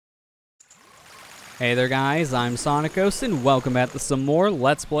Hey there guys, I'm SonicGhost and welcome back to some more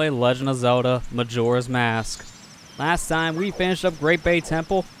Let's Play Legend of Zelda Majora's Mask. Last time we finished up Great Bay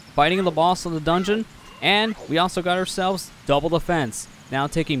Temple, fighting the boss of the dungeon, and we also got ourselves double defense, now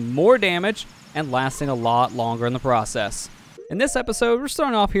taking more damage and lasting a lot longer in the process. In this episode, we're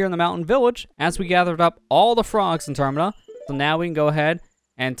starting off here in the mountain village as we gathered up all the frogs in Termina, so now we can go ahead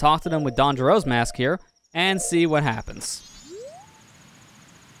and talk to them with Donjaro's mask here and see what happens.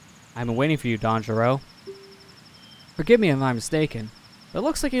 I've been waiting for you, Donjaro. Forgive me if I'm mistaken, but it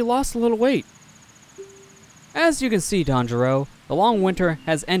looks like you lost a little weight. As you can see, Donjaro, the long winter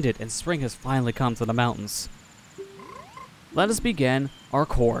has ended and spring has finally come to the mountains. Let us begin our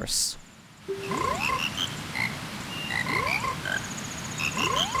course.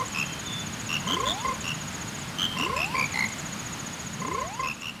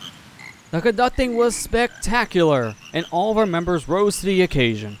 The conducting was spectacular, and all of our members rose to the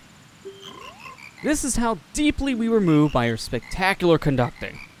occasion. This is how deeply we were moved by your spectacular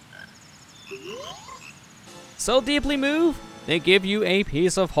conducting. So deeply moved, they give you a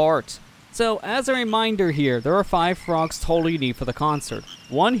piece of heart. So as a reminder here, there are 5 frogs total you need for the concert.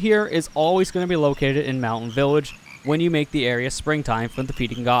 One here is always going to be located in Mountain Village when you make the area springtime from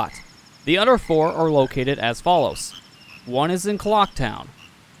defeating God. The other 4 are located as follows. One is in Clocktown.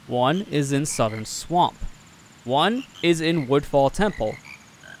 One is in Southern Swamp. One is in Woodfall Temple.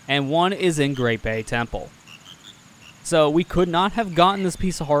 And one is in Great Bay Temple. So we could not have gotten this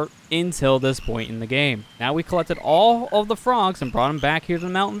piece of heart until this point in the game. Now we collected all of the frogs and brought them back here to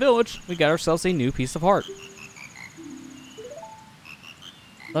the mountain village. We got ourselves a new piece of heart.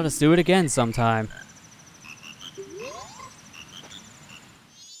 Let us do it again sometime.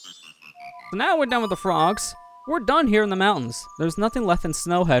 So now we're done with the frogs. We're done here in the mountains. There's nothing left in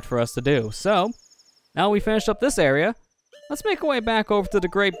Snowhead for us to do. So now we finished up this area. Let's make our way back over to the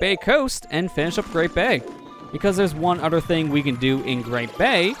Great Bay coast and finish up Great Bay. Because there's one other thing we can do in Great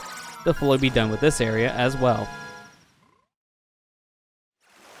Bay to fully be done with this area as well.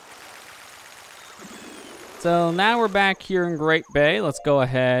 So now we're back here in Great Bay. Let's go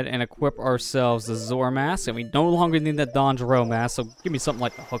ahead and equip ourselves the Zora mask. And we no longer need that Donjaro mask, so give me something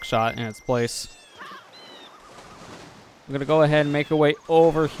like the hookshot in its place. We're going to go ahead and make our way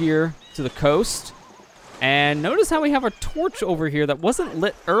over here to the coast. And notice how we have a torch over here that wasn't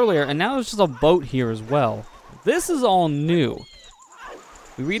lit earlier, and now there's just a boat here as well. This is all new.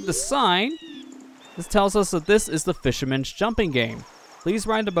 We read the sign. This tells us that this is the Fisherman's Jumping Game. Please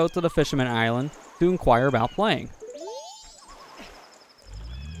ride the boat to the Fisherman Island to inquire about playing.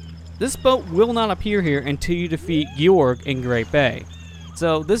 This boat will not appear here until you defeat Georg in Great Bay.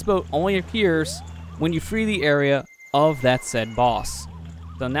 So this boat only appears when you free the area of that said boss.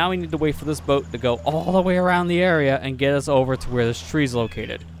 So now we need to wait for this boat to go all the way around the area and get us over to where this tree's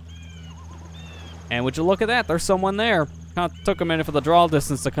located. And would you look at that, there's someone there. Kind of took a minute for the draw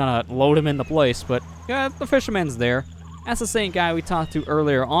distance to kind of load him into place, but yeah, the fisherman's there. That's the same guy we talked to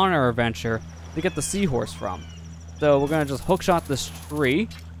earlier on our adventure to get the seahorse from. So we're going to just hookshot this tree.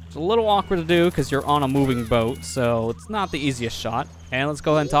 It's a little awkward to do because you're on a moving boat, so it's not the easiest shot. And let's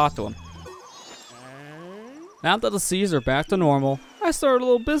go ahead and talk to him. Now that the seas are back to normal, I started a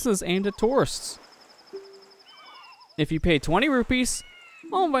little business aimed at tourists. If you pay 20 rupees,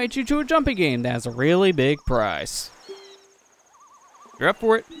 I'll invite you to a jumping game that has a really big prize. You're up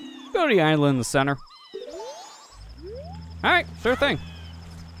for it? Go to the island in the center. Alright, sure thing.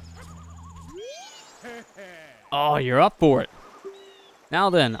 Oh, you're up for it.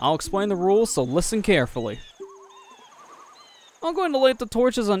 Now then, I'll explain the rules, so listen carefully. I'm going to light the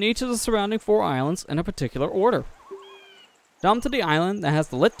torches on each of the surrounding 4 islands in a particular order. Jump to the island that has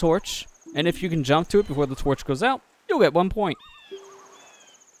the lit torch, and if you can jump to it before the torch goes out, you'll get 1 point.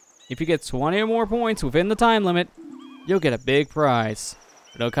 If you get 20 or more points within the time limit, you'll get a big prize.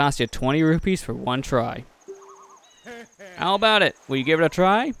 It'll cost you 20 rupees for 1 try. How about it? Will you give it a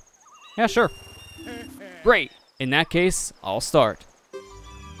try? Yeah, sure. Great. In that case, I'll start.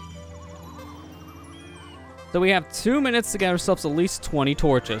 So we have 2 minutes to get ourselves at least 20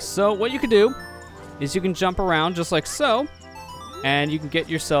 torches. So what you can do is you can jump around just like so, and you can get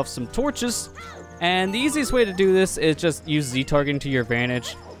yourself some torches. And the easiest way to do this is just use Z targeting to your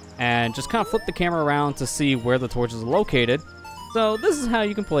advantage and just kind of flip the camera around to see where the torches are located. So this is how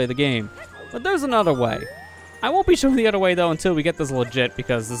you can play the game. But there's another way. I won't be showing the other way though until we get this legit,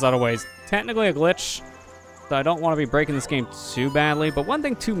 because this other way is technically a glitch. So I don't want to be breaking this game too badly, but one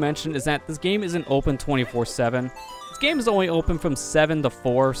thing to mention is that this game isn't open 24/7. This game is only open from 7 to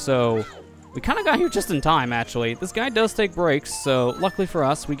 4, so we kind of got here just in time, actually. This guy does take breaks, so luckily for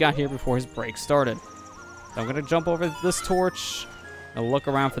us, we got here before his break started. So I'm going to jump over this torch, Now look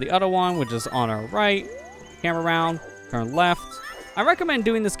around for the other one, which is on our right. Camera around, turn left. I recommend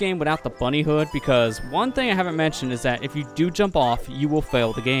doing this game without the bunny hood because one thing I haven't mentioned is that if you do jump off, you will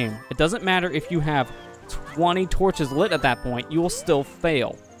fail the game. It doesn't matter if you have 20 torches lit at that point, you will still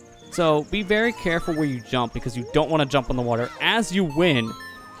fail. So be very careful where you jump because you don't want to jump in the water as you win.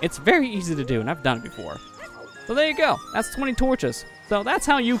 It's very easy to do, and I've done it before. So there you go. That's 20 torches. So that's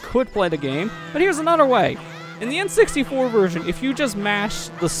how you could play the game. But here's another way. In the N64 version, if you just mash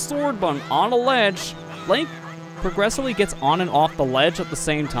the sword button on a ledge, Link progressively gets on and off the ledge at the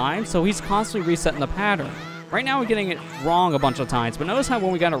same time, so he's constantly resetting the pattern. Right now we're getting it wrong a bunch of times, but notice how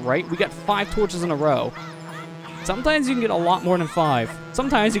when we got it right, we got 5 torches in a row. Sometimes you can get a lot more than 5.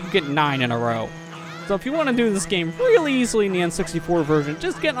 Sometimes you can get 9 in a row. So if you want to do this game really easily in the N64 version,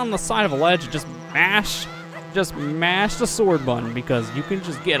 just get on the side of a ledge and just mash the sword button because you can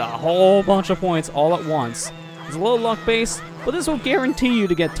just get a whole bunch of points all at once. It's a little luck-based, but this will guarantee you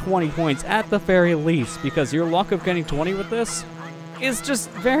to get 20 points at the very least because your luck of getting 20 with this is just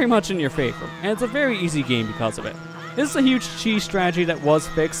very much in your favor, and it's a very easy game because of it. This is a huge cheese strategy that was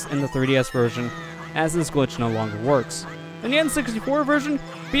fixed in the 3DS version, as this glitch no longer works. In the N64 version,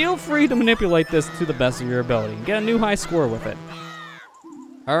 feel free to manipulate this to the best of your ability and get a new high score with it.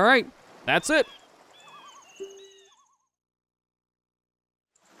 Alright, that's it.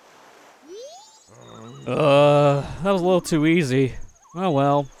 That was a little too easy. Oh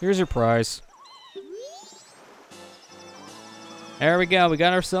well, here's your prize. There we go, we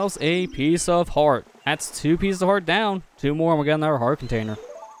got ourselves a piece of heart. That's 2 pieces of heart down. 2 more and we got another heart container.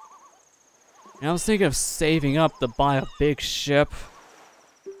 And I was thinking of saving up to buy a big ship.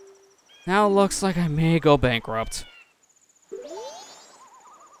 Now it looks like I may go bankrupt.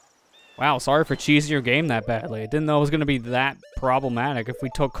 Wow, sorry for cheesing your game that badly. I didn't know it was going to be that problematic if we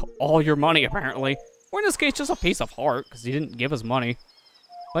took all your money, apparently. Or in this case, just a piece of heart, because he didn't give us money.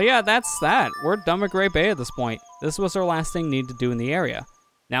 But yeah, that's that. We're done with Great Bay at this point. This was our last thing needed to do in the area.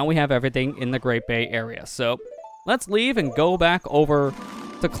 Now we have everything in the Great Bay area. So let's leave and go back over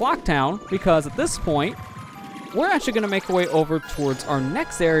to Clocktown, because at this point, we're actually going to make our way over towards our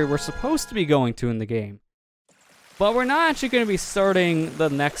next area we're supposed to be going to in the game. But we're not actually going to be starting the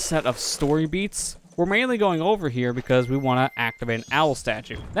next set of story beats. We're mainly going over here because we want to activate an owl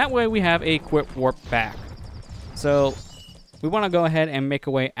statue. That way we have a quick warp back. So we want to go ahead and make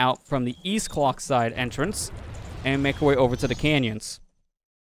our way out from the East Clock side entrance and make our way over to the canyons.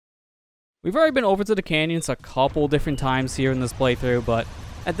 We've already been over to the canyons a couple different times here in this playthrough, but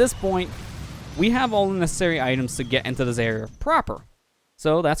at this point, we have all the necessary items to get into this area proper.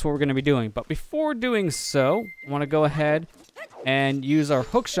 So that's what we're going to be doing. But before doing so, I want to go ahead and use our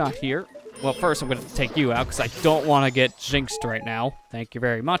hook shot here. Well, first I'm going to take you out because I don't want to get jinxed right now. Thank you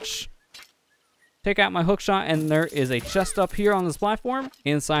very much. Take out my hook shot, and there is a chest up here on this platform.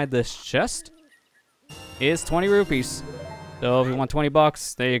 Inside this chest is 20 rupees. So if you want 20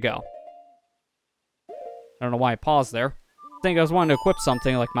 bucks, there you go. I don't know why I paused there. I think I was wanting to equip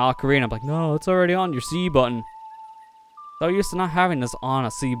something like my ocarina. I'm like, no, it's already on your C button. So used to not having this on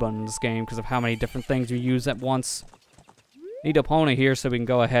a C button in this game because of how many different things you use at once. Need a pony here so we can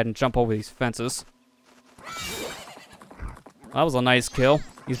go ahead and jump over these fences. That was a nice kill.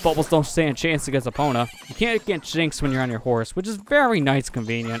 These bubbles don't stand a chance against a Pona. You can't get jinxed when you're on your horse, which is very nice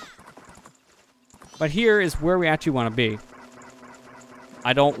convenient. But here is where we actually want to be.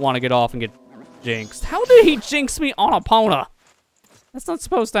 I don't want to get off and get jinxed. How did he jinx me on a Pona? That's not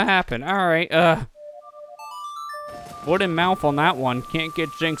supposed to happen. Alright, wooden mouth on that one. Can't get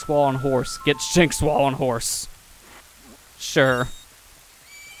jinxed while on horse. Gets jinxed while on horse. Sure.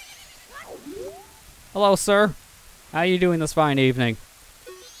 Hello, sir. How are you doing this fine evening?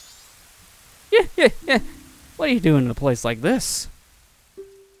 Yeah. What are you doing in a place like this?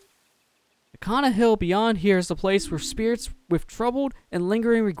 Ikana Hill beyond here is the place where spirits with troubled and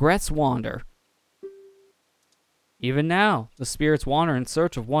lingering regrets wander. Even now, the spirits wander in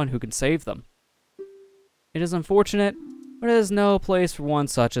search of one who can save them. It is unfortunate, but it is no place for one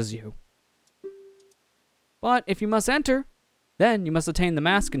such as you. But if you must enter, then you must attain the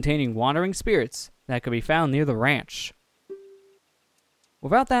mask containing wandering spirits that could be found near the ranch.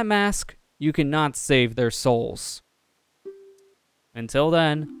 Without that mask, you cannot save their souls. Until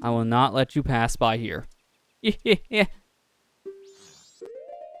then, I will not let you pass by here.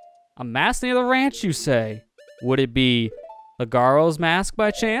 A mask near the ranch, you say? Would it be Agaro's mask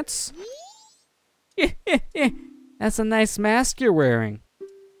by chance? That's a nice mask you're wearing.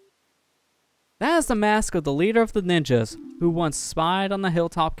 That is the mask of the leader of the ninjas who once spied on the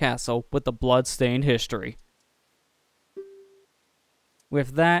hilltop castle with the blood-stained history.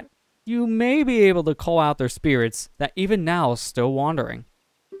 With that, you may be able to call out their spirits that even now are still wandering.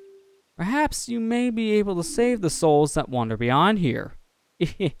 Perhaps you may be able to save the souls that wander beyond here.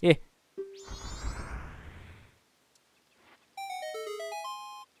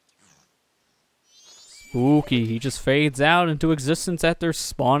 Spooky, he just fades out into existence after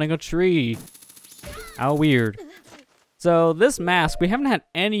spawning a tree. How weird. So this mask, we haven't had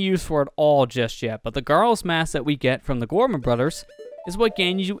any use for at all just yet, but the Garl's mask that we get from the Gorman brothers is what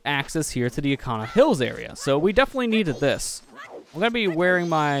gains you access here to the Ikana Hills area, so we definitely needed this. I'm going to be wearing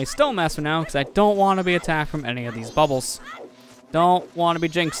my stone mask for now because I don't want to be attacked from any of these bubbles. Don't want to be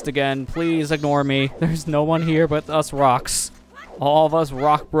jinxed again. Please ignore me. There's no one here but us rocks. All of us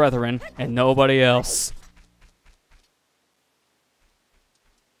rock brethren and nobody else.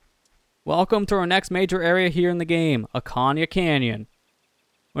 Welcome to our next major area here in the game, Ikana Canyon.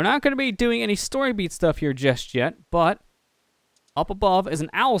 We're not going to be doing any story beat stuff here just yet, but up above is an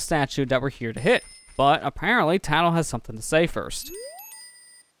owl statue that we're here to hit. But apparently Tattle has something to say first.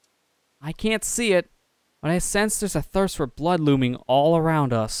 I can't see it, but I sense there's a thirst for blood looming all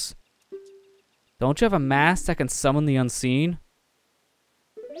around us. Don't you have a mask that can summon the unseen?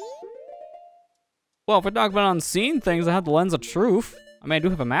 Well, if we're talking about unseen things, I have the Lens of Truth. I mean, I do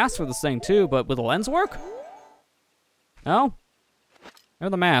have a mask for this thing too, but will the lens work? No? There's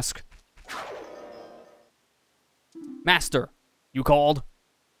the mask. Master, you called?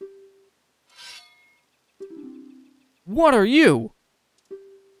 What are you?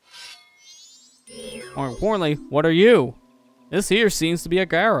 More importantly, what are you? This here seems to be a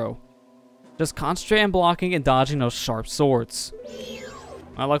Garo. Just concentrate on blocking and dodging those sharp swords.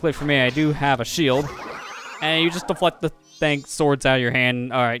 Well, luckily for me, I do have a shield. And you just deflect the swords out of your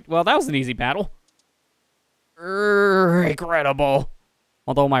hand. Alright, well, that was an easy battle. Incredible.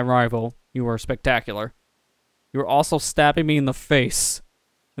 Although my rival, you were spectacular. You were also stabbing me in the face.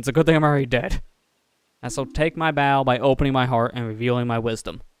 It's a good thing I'm already dead. And so take my bow by opening my heart and revealing my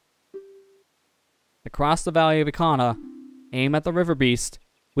wisdom. Across the valley of Ikana, aim at the river beast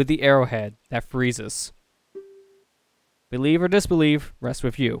with the arrowhead that freezes. Believe or disbelieve rests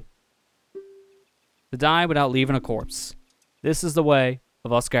with you. To die without leaving a corpse. This is the way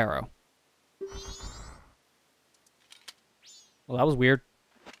of us Garo. Well, that was weird.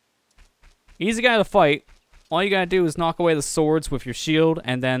 Easy guy to fight. All you gotta do is knock away the swords with your shield,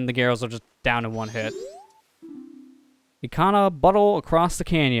 and then the Garos are just down in one hit. Ikana buttle across the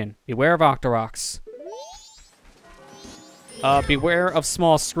canyon. Beware of Octoroks. Beware of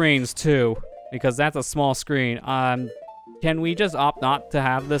small screens, too. Because that's a small screen. Can we just opt not to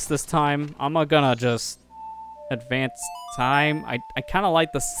have this time? I'm gonna just advance time. I kind of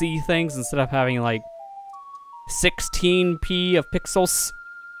like to see things instead of having, like, 16p of pixels.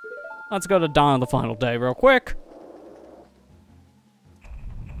 Let's go to Dawn of the Final Day real quick.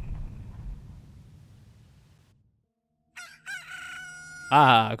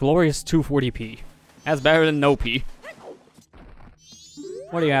 Ah, glorious 240p. That's better than no P.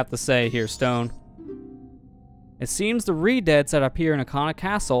 What do you have to say here, Stone? It seems the Redeads that appear in Ikana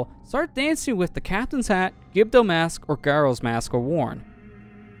Castle start dancing with the Captain's hat, Gibdo mask, or Garo's mask are worn.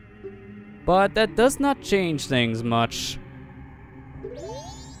 But that does not change things much.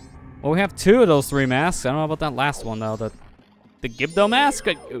 Well, we have two of those three masks. I don't know about that last one, though. The Gibdo mask?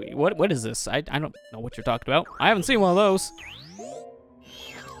 What is this? I don't know what you're talking about. I haven't seen one of those.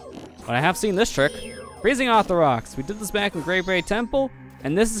 But I have seen this trick. Freezing Octoroks. We did this back in Great Bay Temple,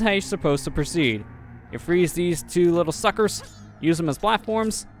 and this is how you're supposed to proceed. You freeze these two little suckers, use them as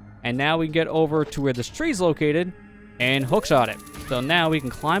platforms, and now we can get over to where this tree's located and hookshot it. So now we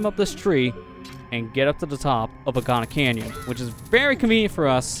can climb up this tree and get up to the top of Ikana Canyon, which is very convenient for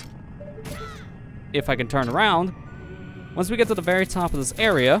us if I can turn around. Once we get to the very top of this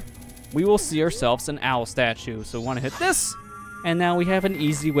area, we will see ourselves an owl statue. So we want to hit this, and now we have an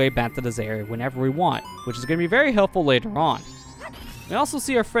easy way back to this area whenever we want, which is going to be very helpful later on. We also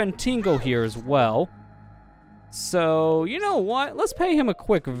see our friend Tingo here as well. So, you know what? Let's pay him a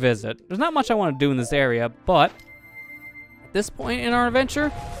quick visit. There's not much I want to do in this area, but at this point in our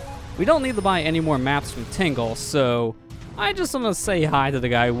adventure, we don't need to buy any more maps from Tingle, so I just want to say hi to the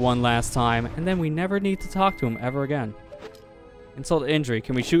guy one last time, and then we never need to talk to him ever again. Insult to injury.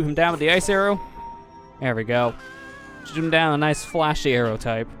 Can we shoot him down with the ice arrow? There we go. Shoot him down a nice flashy arrow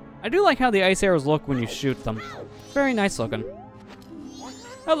type. I do like how the ice arrows look when you shoot them. Very nice looking.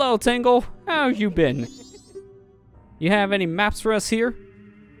 Hello, Tingle. How you been? You have any maps for us here?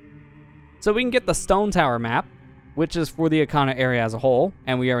 So we can get the Stone Tower map, which is for the Ikana area as a whole,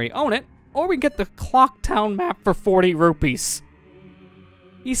 and we already own it, or we get the Clock Town map for 40 rupees.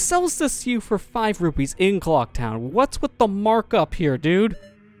 He sells this to you for 5 rupees in Clock Town. What's with the markup here, dude?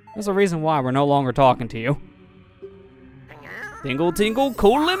 There's a reason why we're no longer talking to you. Tingle, tingle,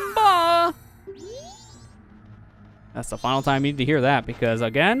 Kolimba! That's the final time you need to hear that, because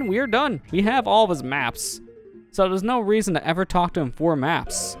again, we are done. We have all of his maps. So there's no reason to ever talk to him for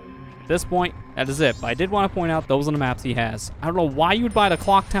maps. At this point, that is it. But I did want to point out those are the maps he has. I don't know why you would buy the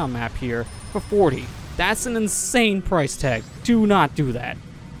Clocktown map here for 40. That's an insane price tag. Do not do that.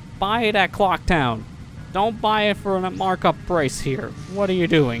 Buy it at Clocktown. Don't buy it for a markup price here. What are you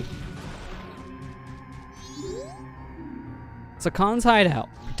doing? It's a Khan's hideout,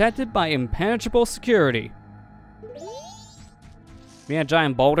 protected by impenetrable security. Me a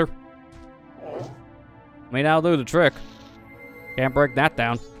giant boulder? I mean, that'll do the trick. Can't break that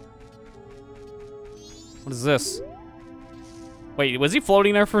down. What is this? Wait, was he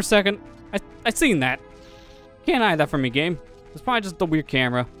floating there for a second? I seen that. Can't hide that from me, game. It's probably just the weird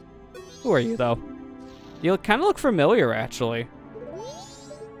camera. Who are you, though? You kind of look familiar, actually.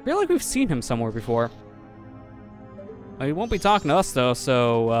 I feel like we've seen him somewhere before. Well, he won't be talking to us, though,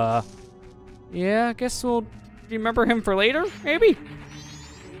 so, yeah, I guess we'll remember him for later, maybe?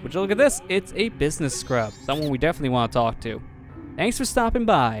 Would you look at this? It's a business scrub. Someone we definitely want to talk to. Thanks for stopping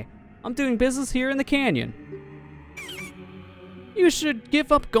by. I'm doing business here in the canyon. You should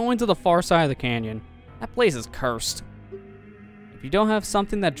give up going to the far side of the canyon. That place is cursed. If you don't have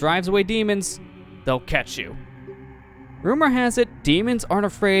something that drives away demons, they'll catch you. Rumor has it, demons aren't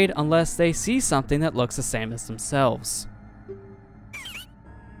afraid unless they see something that looks the same as themselves.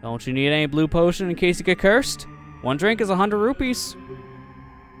 Don't you need any blue potion in case you get cursed? One drink is 100 rupees.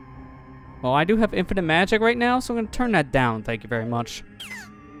 Well, I do have infinite magic right now, so I'm going to turn that down, thank you very much.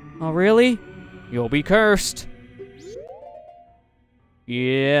 Oh, really? You'll be cursed.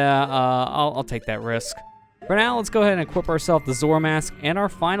 Yeah, I'll take that risk. For now, let's go ahead and equip ourselves the Zora Mask and our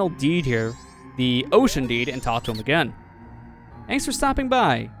final deed here, the Ocean Deed, and talk to him again. Thanks for stopping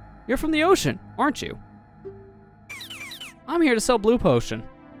by. You're from the ocean, aren't you? I'm here to sell blue potion.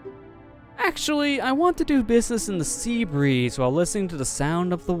 Actually, I want to do business in the sea breeze while listening to the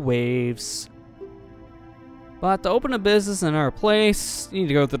sound of the waves. But to open a business in our place, you need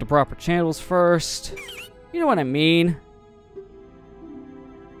to go through the proper channels first. You know what I mean?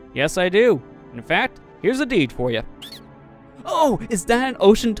 Yes, I do. In fact, here's a deed for you. Oh, is that an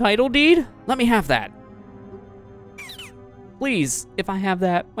ocean title deed? Let me have that. Please, if I have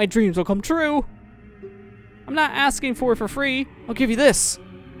that, my dreams will come true. I'm not asking for it for free. I'll give you this.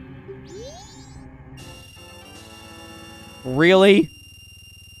 Really?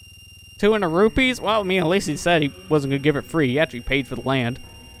 200 rupees? Well, I mean, at least he said he wasn't gonna give it free. He actually paid for the land.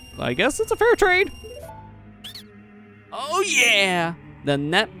 So I guess it's a fair trade. Oh yeah! The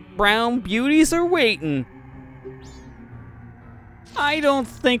net brown beauties are waiting. I don't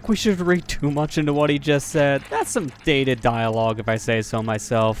think we should read too much into what he just said. That's some dated dialogue, if I say so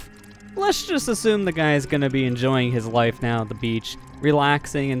myself. Let's just assume the guy is gonna be enjoying his life now at the beach,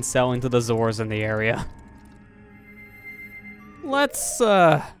 relaxing and selling to the Zoras in the area. Let's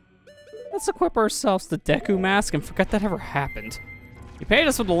equip ourselves the Deku Mask and forget that ever happened. You paid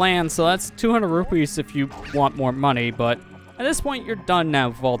us for the land, so that's 200 rupees if you want more money, but at this point, you're done now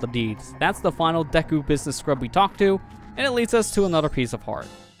with all the deeds. That's the final Deku Business Scrub we talked to, and it leads us to another piece of heart.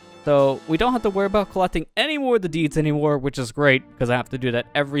 So we don't have to worry about collecting any more of the deeds anymore, which is great, because I have to do that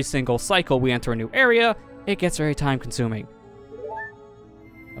every single cycle we enter a new area. It gets very time consuming.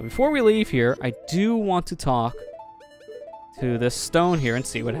 Now, before we leave here, I do want to talk to this stone here and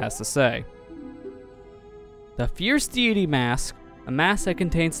see what it has to say. The Fierce Deity Mask, a mask that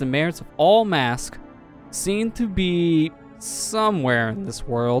contains the merits of all masks, seem to be somewhere in this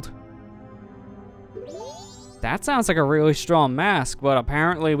world. That sounds like a really strong mask, but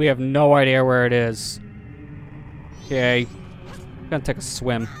apparently we have no idea where it is. Okay, I'm gonna take a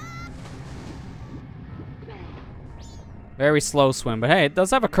swim. Very slow swim, but hey, it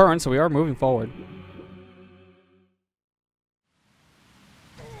does have a current, so we are moving forward.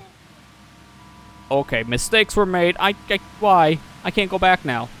 Okay, mistakes were made. Why? I can't go back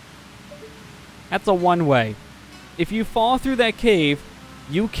now. That's a one-way. If you fall through that cave,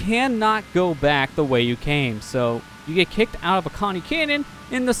 you cannot go back the way you came. So you get kicked out of Ikana Canyon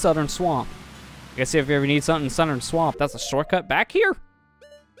in the Southern Swamp. I guess if you ever need something in Southern Swamp, that's a shortcut back here.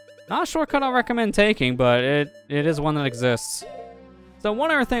 Not a shortcut I recommend taking, but it is one that exists. So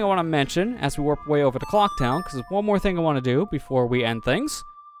one other thing I want to mention as we work way over to Clocktown, because there's one more thing I want to do before we end things.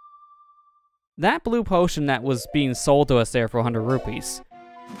 That blue potion that was being sold to us there for 100 rupees.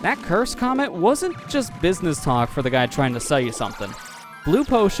 That curse comment wasn't just business talk for the guy trying to sell you something. Blue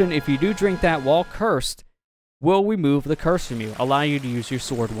potion, if you do drink that while cursed, will remove the curse from you, allow you to use your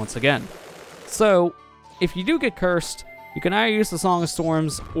sword once again. So, if you do get cursed, You can either use the Song of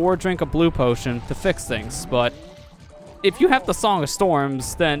Storms or drink a blue potion to fix things, but if you have the Song of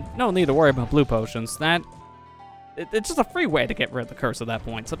Storms, then no need to worry about blue potions. It's just a free way to get rid of the curse at that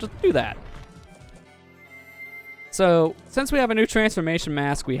point, so just do that. So, since we have a new transformation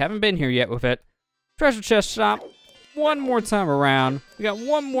mask, we haven't been here yet with it. Treasure chest shop, one more time around. We got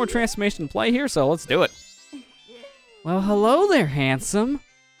one more transformation to play here, so let's do it. Well, hello there, handsome.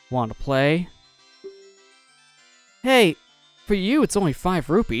 Want to play? Hey, for you, it's only 5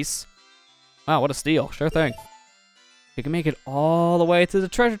 rupees. Wow, what a steal. Sure thing. If you can make it all the way to the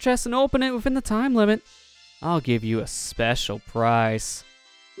treasure chest and open it within the time limit, I'll give you a special prize.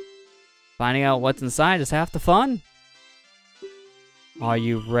 Finding out what's inside is half the fun. Are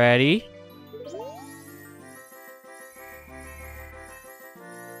you ready?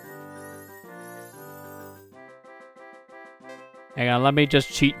 Hang on, let me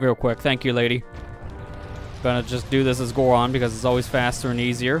just cheat real quick. Thank you, lady. Gonna just do this as Goron because it's always faster and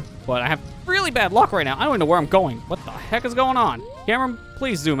easier. But I have really bad luck right now. I don't even know where I'm going. What the heck is going on? Camera,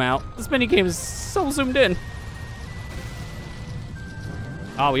 please zoom out. This minigame is so zoomed in.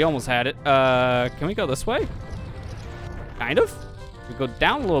 Oh, we almost had it. Can we go this way? Kind of. We go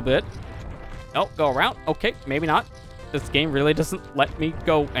down a little bit. Oh, go around. Okay, maybe not. This game really doesn't let me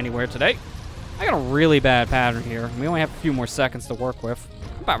go anywhere today. I got a really bad pattern here. We only have a few more seconds to work with.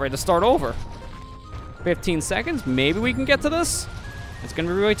 I'm about ready to start over. 15 seconds, maybe we can get to this. It's gonna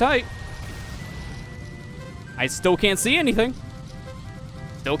be really tight. I still can't see anything.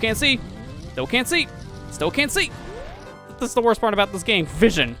 Still can't see. Still can't see. Still can't see. This is the worst part about this game,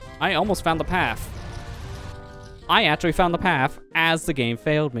 vision. I almost found the path. I actually found the path as the game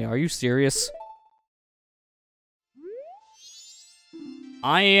failed me. Are you serious?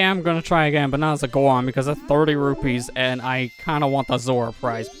 I am gonna try again, but not as a Goron because of 30 rupees, and I kinda want the Zora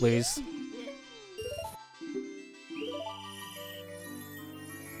prize, please.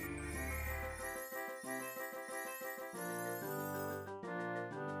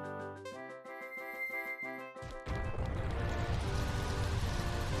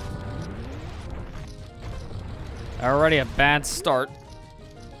 Already a bad start.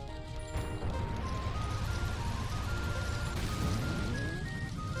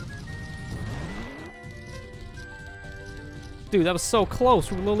 Dude, that was so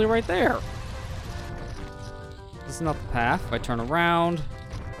close. We were literally right there. This is not the path. If I turn around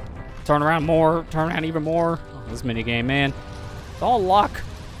more, turn around even more. Oh, this minigame, man. It's all luck.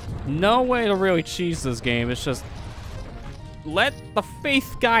 No way to really cheese this game. It's just let the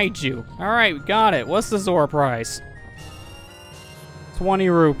faith guide you. All right, we got it. What's the Zora prize? 20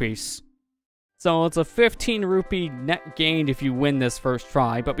 rupees. So it's a 15 rupee net gained if you win this first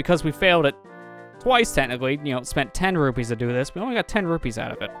try, but because we failed it twice technically, you know, spent 10 rupees to do this, we only got 10 rupees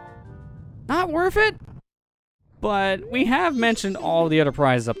out of it. Not worth it, but we have mentioned all the other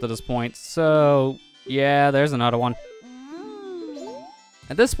prizes up to this point, so yeah, there's another one.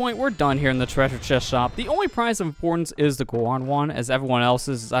 At this point, we're done here in the treasure chest shop. The only prize of importance is the Goron one, as everyone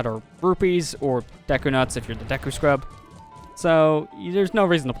else's is either rupees or Deku Nuts if you're the Deku Scrub. So, there's no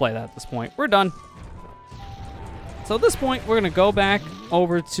reason to play that at this point. We're done. So at this point, we're going to go back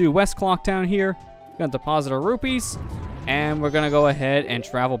over to West Clocktown here. We're going to deposit our rupees, and we're going to go ahead and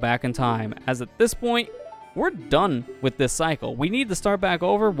travel back in time. As at this point, we're done with this cycle. We need to start back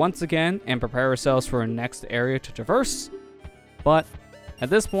over once again and prepare ourselves for our next area to traverse. But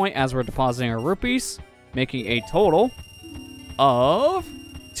at this point, as we're depositing our rupees, making a total of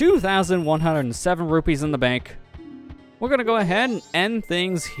 2,107 rupees in the bank, we're going to go ahead and end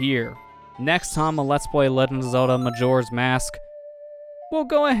things here. Next time on Let's Play Legend of Zelda Majora's Mask, we'll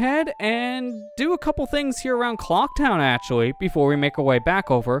go ahead and do a couple things here around Clocktown, actually, before we make our way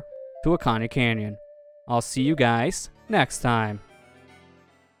back over to Ikana Canyon. I'll see you guys next time.